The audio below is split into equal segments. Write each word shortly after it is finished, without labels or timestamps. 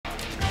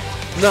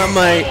Not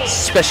my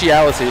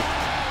speciality.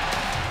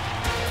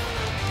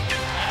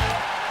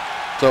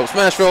 So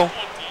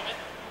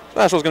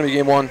Smashville's going to be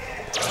game 1.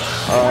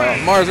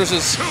 Mars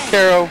versus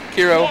Kero,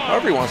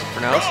 however he wants to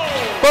pronounce.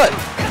 But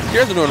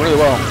Kero's been doing really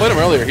well. Played him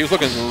earlier. He was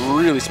looking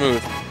really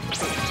smooth.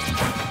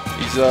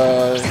 He's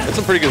got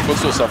some pretty good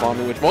footstool stuff on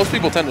me, which most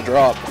people tend to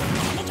drop.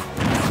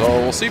 So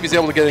we'll see if he's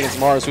able to get it against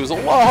Mars, who's a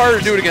lot harder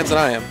to do it against than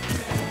I am.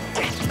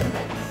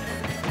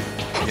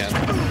 Again,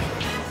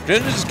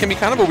 Greninja can be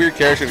kind of a weird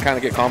character to kind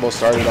of get combos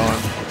started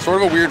on.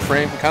 Sort of a weird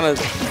frame, can kind of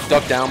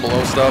duck down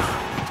below stuff.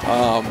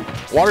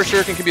 Water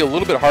Shuriken can be a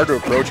little bit hard to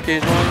approach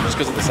occasionally, just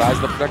because of the size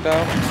of the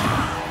projectile.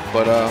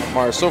 But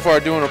Mars so far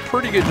doing a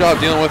pretty good job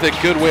dealing with it.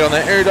 Good weight on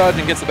that air dodge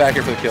and gets the back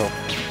air for the kill.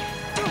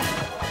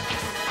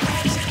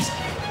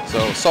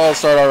 So solid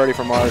start already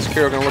from Mars.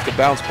 Kero going to look to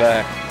bounce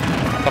back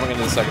coming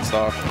into the second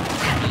stock.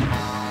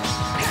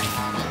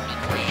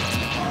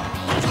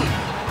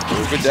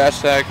 Ooh, good dash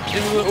attack.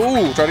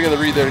 Ooh, try to get the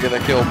read there to get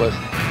that kill, but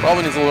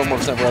probably needs a little more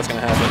percent for that's going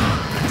to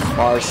happen.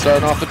 Mars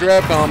starting off the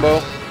grab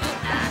combo.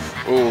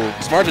 Ooh,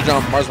 smart to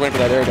jump. Mars waiting for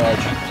that air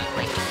dodge.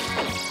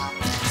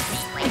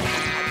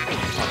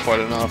 Not quite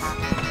enough.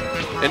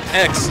 And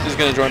X is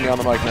going to join me on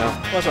the mic now.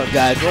 What's up,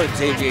 guys? We're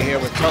Xavier here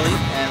with Tully,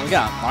 and we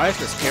got Mars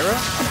versus Kero.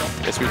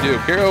 Yes, we do.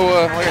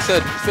 Kero, like I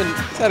said,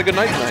 he's had a good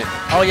night tonight.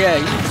 Oh, yeah.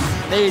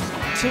 He's made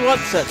 2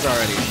 upsets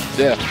already.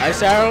 Yeah.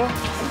 Ice Arrow.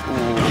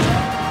 Ooh.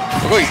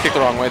 Look like he's kicked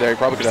the wrong way there. He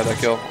probably could have that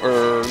kill,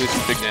 or at least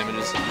some big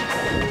damages.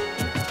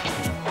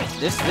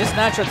 This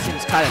matchup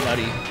seems kind of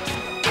nutty.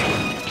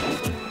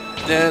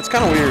 Yeah, it's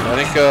kind of weird. I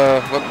think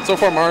but so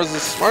far Mars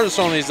is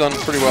showing he's done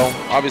pretty well.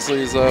 Obviously,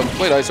 he's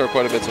played Ice Arrow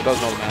quite a bit, so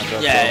does know the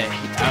matchup. Yeah,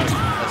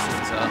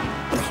 so.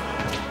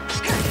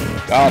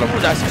 Got him. Ooh,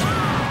 that's it.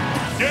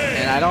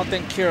 And I don't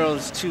think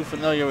Kero's too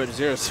familiar with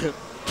Zero Suit.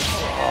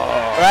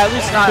 Or at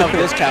least not of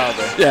this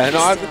caliber. Yeah,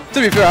 no,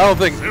 to be fair, I don't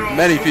think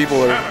many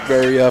people are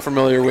very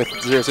familiar with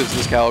Zero Suits of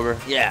this caliber.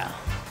 Yeah.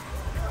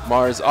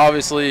 Mars,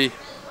 obviously,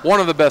 one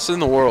of the best in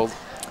the world.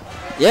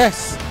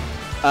 Yes.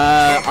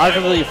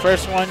 Arguably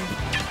first one.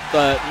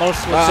 But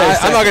most would say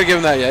second. I'm not going to give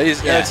him that yet.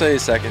 I'd say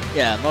he's second.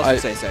 Yeah, most would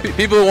say second.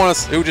 People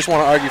who just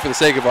want to argue for the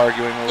sake of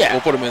arguing, we'll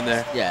put him in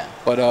there. Yeah.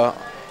 But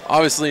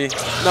obviously,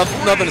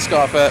 nothing to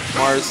scoff at.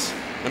 Mars,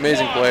 an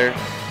amazing player.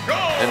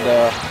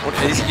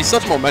 And he's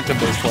such a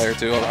momentum-based player,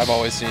 too, I've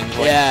always seen.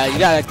 Like, yeah, you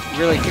got to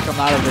really kick him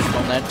out of his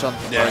momentum.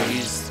 Yeah. Or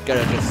he's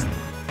going to just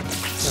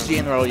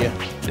steamroll you.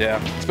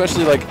 Yeah,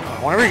 especially like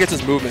whenever he gets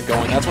his movement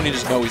going, that's when you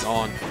just know he's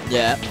on.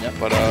 Yeah. Yep.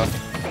 But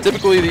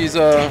typically these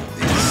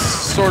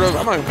sort of,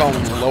 I'm not even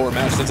calling them lower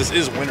match since this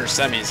is winter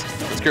semis.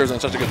 Since Kero's done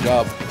such a good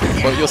job,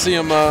 but you'll see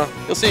him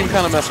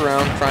kind of mess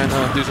around, trying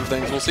to do some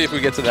things. We'll see if we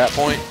get to that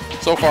point.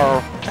 So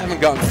far,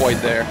 haven't gotten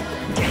quite there.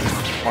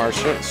 Mars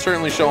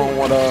certainly showing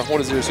what a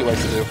Zero Suit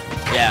likes to do.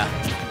 Yeah.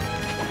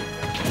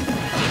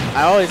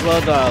 I always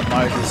loved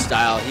Mars'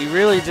 style. He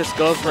really just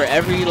goes for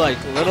every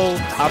little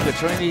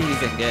opportunity he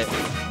can get.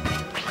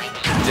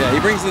 Yeah, he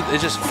brings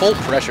it's just full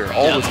pressure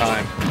all the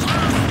time.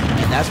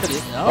 That's what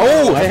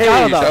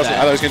I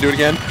thought he was going to do it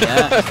again.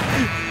 Yeah.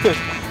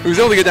 He was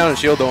able to get down and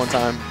shield though in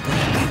time.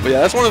 But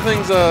yeah, that's one of the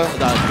things. Just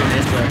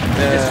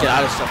get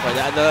out of stuff like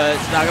that.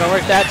 It's not going to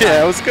work that time.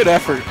 Yeah, it was a good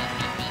effort.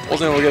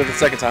 Wasn't able to get it the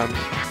second time.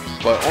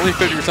 But only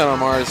 50% on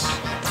Mars.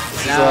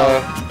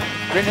 Now,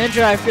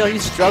 Greninja, I feel he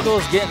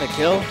struggles getting the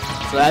kill.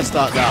 So that's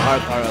the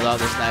hard part about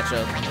this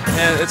matchup.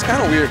 And it's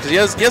kind of weird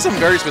because he has some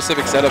very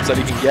specific setups that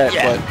he can get,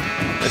 but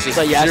it's just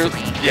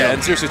and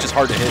Zero Suit's just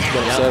hard to hit.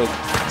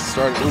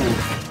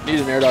 Need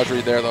an air dodge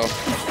read there though.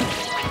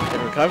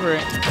 Good recovery.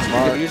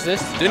 Smart. Use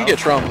this. Didn't get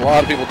trumped. A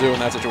lot of people do in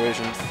that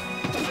situation.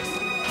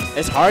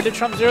 It's hard to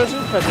trump Zero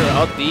Suit because their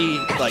up B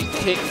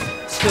kick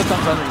still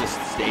comes under the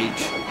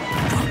stage.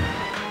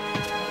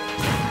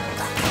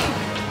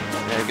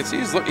 Yeah, you can see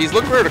he's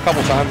looked for it a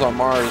couple times on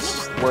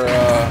Mars, where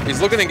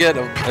he's looking to get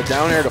a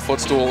down air to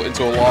footstool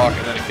into a lock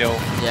and then a kill.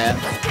 Yeah,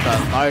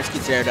 but Mars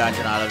keeps air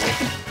dodging out of it.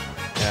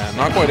 Yeah,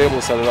 not quite able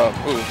to set it up.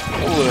 Ooh,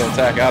 able to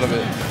attack out of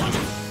it.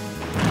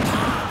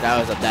 That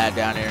was a bad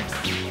down air.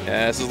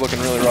 Yeah, this is looking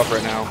really rough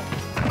right now.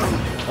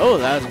 Oh,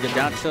 that was a good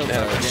down shield.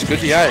 Yeah, good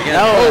DI again.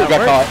 No,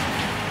 got caught.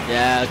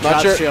 Yeah,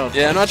 drop shield.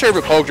 Yeah, I'm not sure if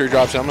it poked or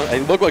dropped shield.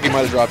 It looked like he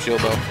might have dropped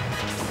shield though.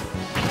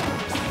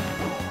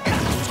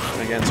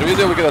 Again, so he's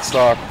able to get that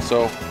stock,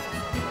 so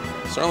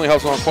certainly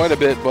helps him out quite a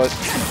bit, but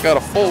got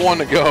a full one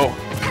to go.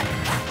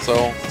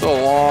 So still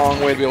a long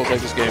way to be able to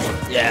take this game.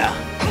 Yeah.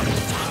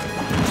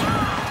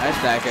 Nice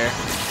back air.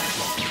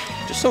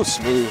 Just so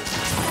smooth.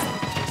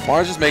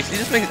 Mars just makes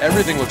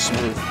everything look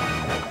smooth.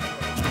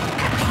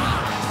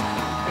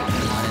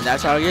 And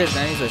that's how he is,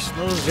 man. He's a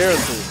smooth Zero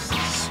Suit.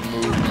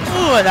 Smooth.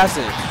 Ooh, and that's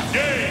it.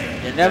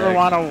 You never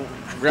want a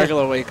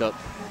regular wake up.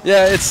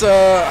 Yeah, it's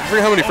I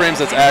forget how many frames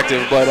that's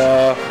active, but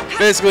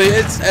basically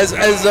it's as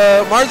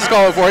Mars is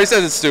calling for. He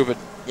says it's stupid.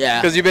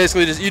 Yeah. Because you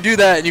basically you do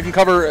that and you can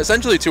cover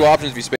essentially 2 options if you space.